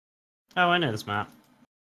Oh, I know this map.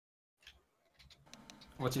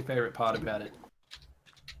 What's your favorite part about it?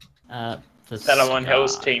 That I'm on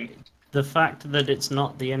Hell's team. The fact that it's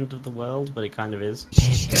not the end of the world, but it kind of is.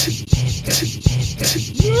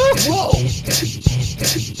 Whoa!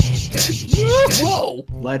 Whoa!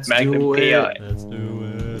 Let's Magnum do it. PI. Let's do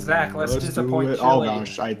it. Zach, let's disappoint do it. Chili. Oh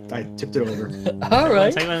gosh, I tipped it over.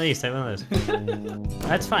 Alright. Take one of these, take one of those.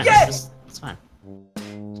 That's fine, Yes! it's fine.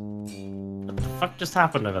 What the fuck just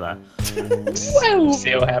happened over there?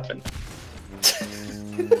 See what happened.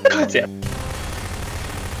 God damn.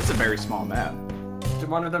 It's a very small map. Did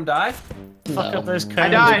one of them die? Fuck up those cones, I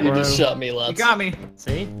died. You bro. just shot me, You lads. got me.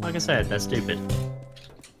 See? Like I said, they're stupid.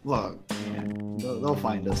 Look, man, they'll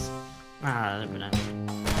find us. Ah, I don't know.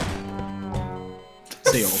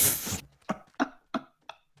 Seal.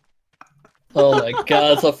 Oh my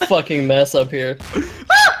god, it's a fucking mess up here.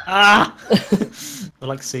 Ah! We're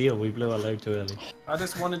like seal, we blew our load too early. I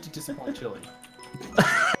just wanted to disappoint Chili.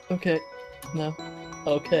 Okay. No.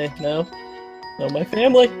 Okay, no. No, my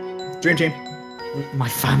family. Dream team. My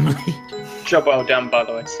family. Job well done, by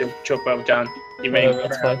the way. Still, job well done. You made Whatever, me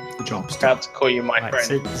that's proud. fine. Good job. Proud to call you my Right,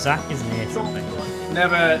 friend. so Zach is near something.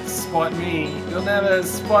 Never spot me. You'll never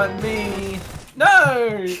spot me.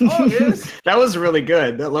 No! August! That was really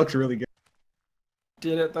good. That looked really good.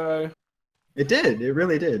 Did it though. It did. It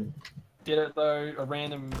really did. Did it though. A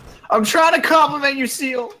random. I'm trying to compliment you,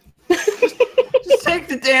 Seal. Just take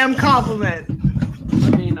the damn compliment. I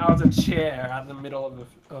mean, I was a chair out in the middle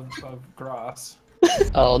of grass.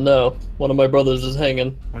 Oh no, one of my brothers is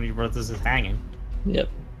hanging. One of your brothers is hanging. Yep.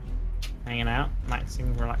 Hanging out,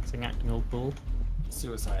 maxing, relaxing, acting all cool.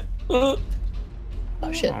 Suicide. Oh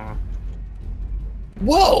shit. Aw.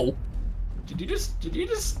 Whoa! Did you just?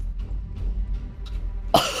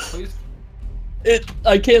 Please.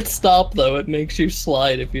 I can't stop though, it makes you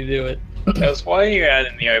slide if you do it. Because why are you out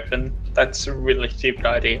in the open? That's a really stupid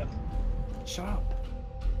idea. Shut up.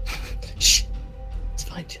 Shh! It's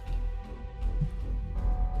fine.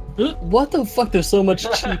 What the fuck? There's so much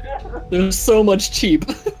cheap. There's so much cheap.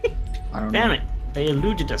 I don't Damn know. it, they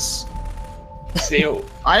eluded us. Seal.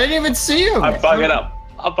 I didn't even see you. I bug it up.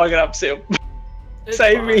 I'll bug it up, Seal. It's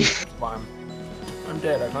Save fine. me. It's fine. I'm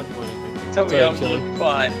dead. I can't do anything. Tell me Sorry, I Chili. look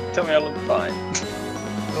fine. Tell me I look fine.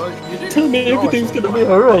 Well, you do. Tell me You always everything's look gonna be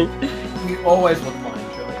fine. alright. You always look fine,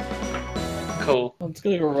 Chili. Cool. I'm just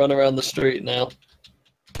gonna go run around the street now.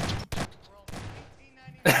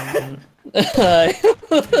 Hi.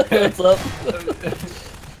 What's up?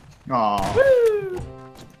 Aw.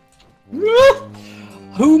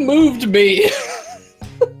 Who moved me?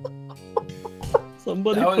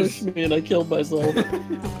 Somebody That was- pushed me and I killed myself.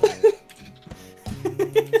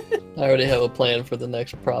 I already have a plan for the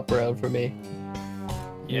next prop round for me.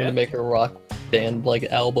 I'm gonna make a rock band like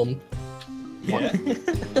album. Yeah.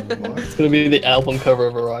 It's gonna be the album cover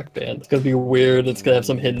of a rock band. It's gonna be weird. It's gonna have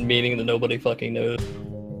some hidden meaning that nobody fucking knows.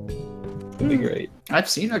 It's gonna be great. I've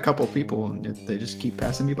seen a couple people and they just keep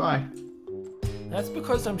passing me by. That's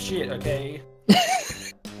because I'm shit. Okay.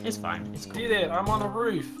 It's fine, it's cool. Did it. I'm on a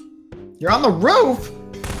roof. You're on the roof.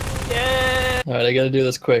 Yeah. All right, I gotta do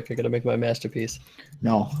this quick. I gotta make my masterpiece.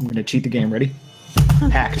 No, I'm gonna cheat the game. Ready?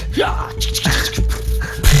 Hacked.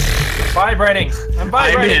 Vibrating. I'm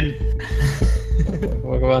vibrating.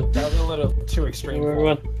 Come on. That was a little too extreme. Come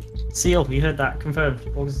on. Seal, you heard that, confirmed.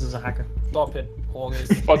 August is a hacker. Stop it,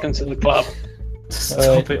 August. Welcome to the club. Stop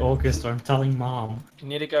Alright. it, August, or I'm telling Mom. You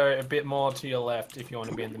need to go a bit more to your left if you want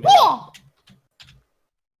to be in the middle.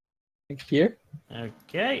 Here.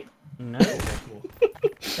 Okay. No.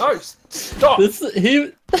 No, stop.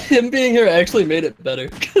 Him being here actually made it better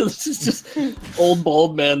because it's just old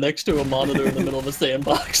bald man next to a monitor in the middle of a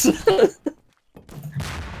sandbox. Okay,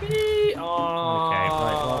 right,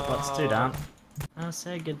 well, let's do that. I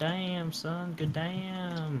said good damn, son, good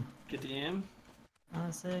damn. Good damn. I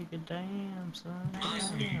said good damn, son.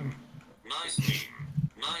 Nice meme. Nice meme.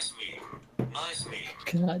 Nice meme. Nice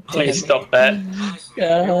meme. God damn Please it. stop that. Nice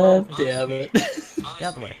meme. God damn it. Get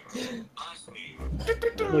out the way. Nice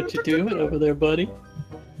meme. What you doing over there, buddy?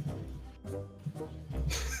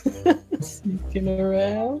 Sneaking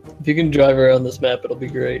around? If you can drive around this map, it'll be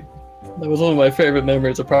great. That was one of my favorite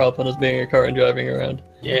memories of Prop Hunt, is being in a car and driving around.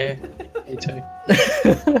 Yeah, me too.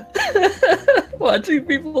 Watching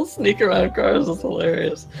people sneak around cars is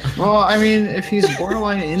hilarious. Well, I mean, if he's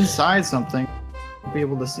borderline inside something, we'll be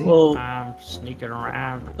able to see. Well, I'm sneaking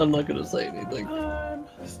around. I'm not gonna say anything. I'm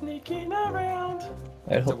sneaking around.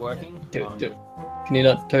 Alright, Is it working? do it, do it. Can you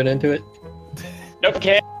not turn into it? Nope,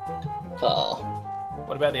 can't. Oh.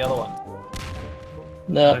 What about the other one?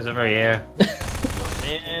 No. He's over here.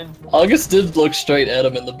 Man. August did look straight at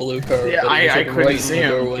him in the blue car. Yeah, but he was, I like, couldn't right see in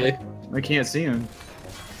the him. doorway. I can't see him.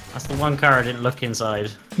 That's the one car I didn't look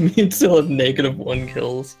inside. Me and still have -1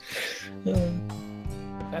 kills.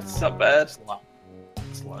 That's It's not bad.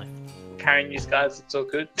 It's life. Carrying these guys, it's all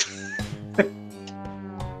good.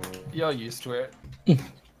 You're used to it.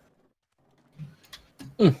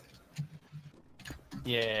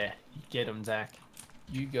 Yeah, you get them, Zach.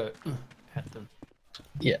 You go at them.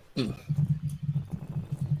 Yeah.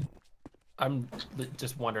 I'm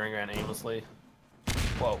just wandering around aimlessly.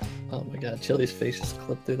 Whoa. Oh my god, Chili's face just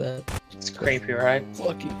clipped through that. It's creepy, right?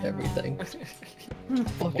 Fucking everything.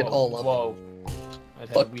 Fuck it all up. Whoa. I had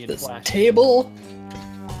a Fuck weird this flash. table.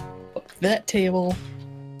 Fuck that table.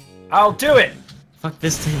 I'll do it! Fuck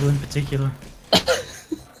this table in particular.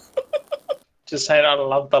 Just saying, I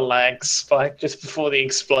love the lag spike just before the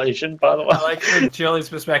explosion, by the way. I like from Chili's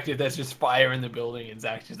perspective, there's just fire in the building and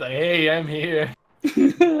Zach's just like, hey, I'm here.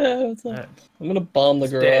 What's up? I'm gonna bomb the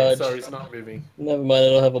It's dead, garage. so it's not moving. Never mind, I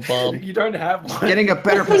don't have a bomb. You don't have one. Getting a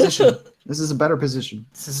better position. This is a better position.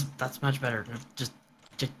 That's much better. Just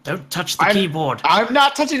don't touch the keyboard. I'm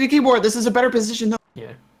not touching the keyboard. This is a better position.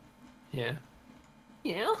 Yeah. Yeah.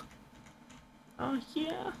 Yeah. Oh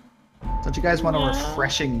yeah. Don't you guys want a Yeah.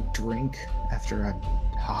 refreshing drink after a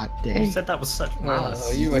hot You day? said that was such malice.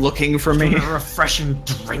 Oh, you were Looking for me? A refreshing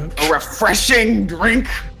drink. A refreshing drink?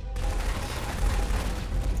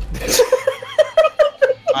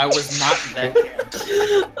 I was not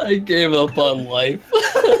that. I gave up on life.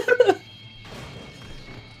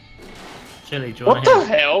 Chili, do you What want to the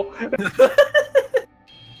hell?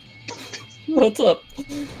 What's up?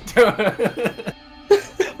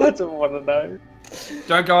 I don't want to know.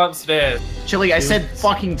 Don't go upstairs. Chili, I said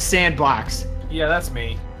fucking sandbox. Yeah, that's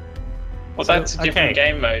me. Well, that's a different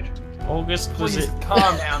Okay. game mode. August was Please it?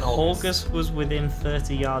 calm down, August. August was within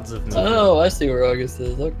 30 yards of me. Oh, I see where August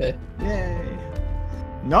is. Okay. Yay.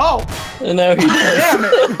 No! And now he Damn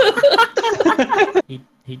it!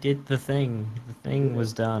 He did the thing. The thing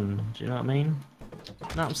was done. Do you know what I mean? Know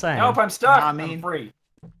what I'm saying? Help, I'm stuck. Nah, I'm man. free.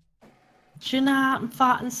 Do you know what I'm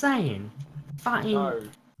fucking saying? No,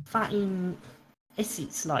 Fucking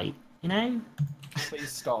Essex, like, you know?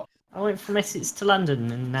 please stop. I went from Essex to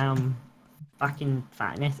London and now I'm fucking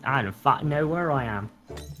Essex. I don't fucking know where I am.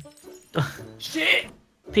 Shit!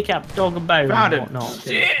 Pick up dog and bone Found and it. whatnot.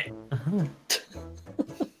 Shit!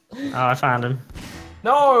 Oh, I found him.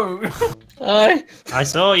 No! Hi. I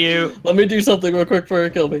saw you. Let me do something real quick before you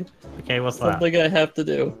kill me. Okay, what's that? Something I have to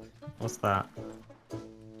do. What's that?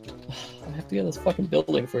 I have to get in this fucking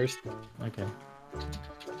building first. Okay.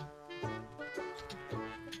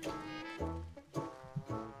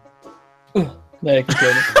 Now you can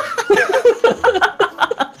kill me.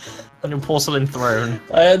 On your porcelain throne.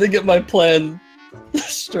 I had to get my plan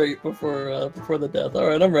straight before the death. All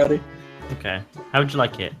right, I'm ready. Okay. How would you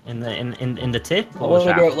like it? In the tip I or want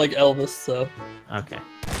the to go shaft? out like Elvis, so Okay.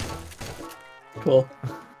 cool.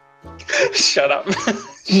 Shut up.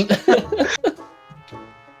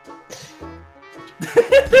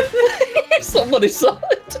 Somebody saw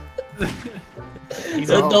it. He's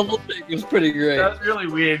That Oh. double take was pretty great. That was really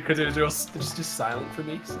weird because it was just silent for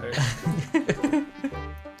me. So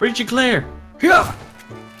Breach you clear. Yeah.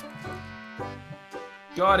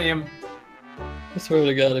 got him, I swear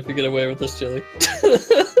to God, if you get away with this, Chili.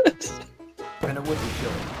 and it would be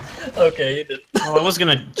chilling. Okay, you did. Well, I was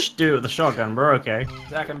gonna do it with the shotgun, bro. Okay.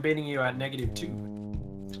 Zach, I'm beating you at -2.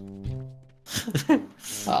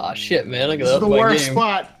 Ah, shit, man. I This gotta is up the my worst game.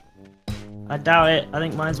 spot. I doubt it. I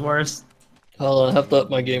think mine's worse. Hold on, I have to up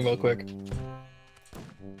my game real quick.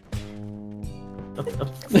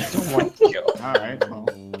 Alright, well.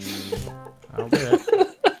 I'll do it.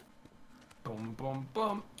 Boom, boom,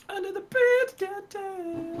 boom. Under the bed,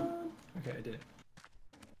 downtown. Okay, I did it.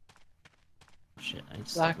 Shit. I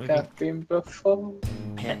just, Like maybe I've been before.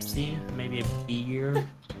 Pepsi, maybe a beer.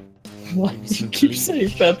 Why Maybe do you some keep bleach. saying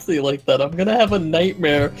Pepsi like that? I'm gonna have a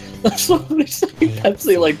nightmare. Somebody saying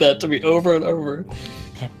Pepsi like that to me over and over.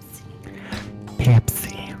 Pepsi.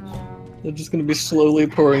 They're just gonna be slowly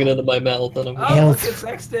pouring it into my mouth, and I'm Oh, look at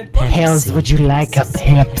Zach's dead body. Hells, would you like a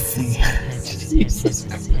Pepsi? Jesus.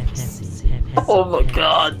 Oh my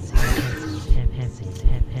God.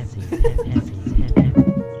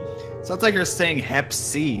 Sounds like you're saying Hep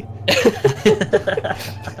C.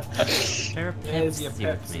 Share a There's your Pepsi with me.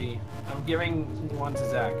 Pepsi. I'm giving one to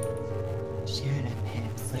Zach. Share a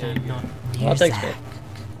Pepsi. But I'm not Oh, near thanks, Zach.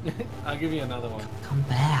 man. I'll give you another one. Come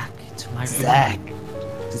back to my Zach.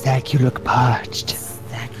 Zach, you look parched.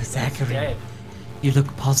 Zachary, Dead. you look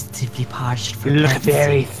positively parched for You look Pepsi.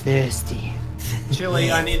 very thirsty.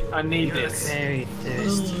 Chili, I need this. Very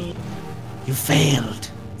thirsty. You failed,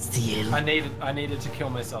 Seal. I needed to kill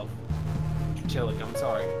myself. Chilling, I'm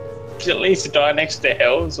sorry. Did you at least die next to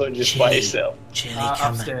Hells or just by yourself? Chili,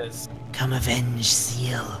 come, Upstairs. come avenge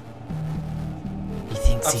Seal. He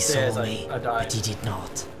thinks Upstairs, he saw me, I died. but he did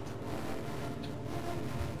not.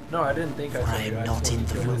 No, I didn't think I For saw I you. am I not just in wanted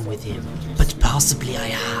the to kill room with myself him, because I'm but too possibly I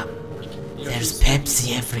am. stupid. There's You're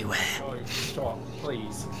Pepsi everywhere. Oh, stop,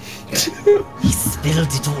 please. He spilled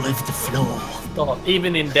it all over the floor. Stop.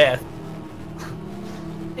 Even in death.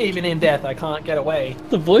 Even in death, I can't get away.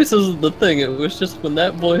 The voice isn't the thing, it was just when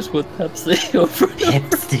that voice with Pepsi over and over.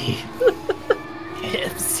 Pepsi.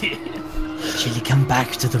 Pepsi. Chili, come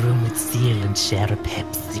back to the room with Seal and share a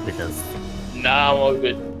Pepsi with us. Nah, I'm all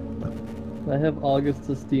good. I have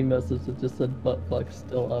August's Steam message that just said buttfuck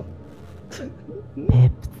still up. Pepsi.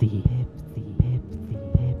 Pepsi. Pepsi.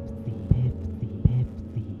 Pepsi.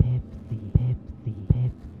 Pepsi. Pepsi.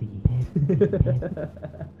 Pepsi.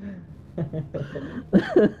 Pepsi.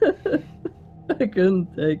 I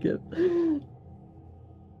couldn't take it.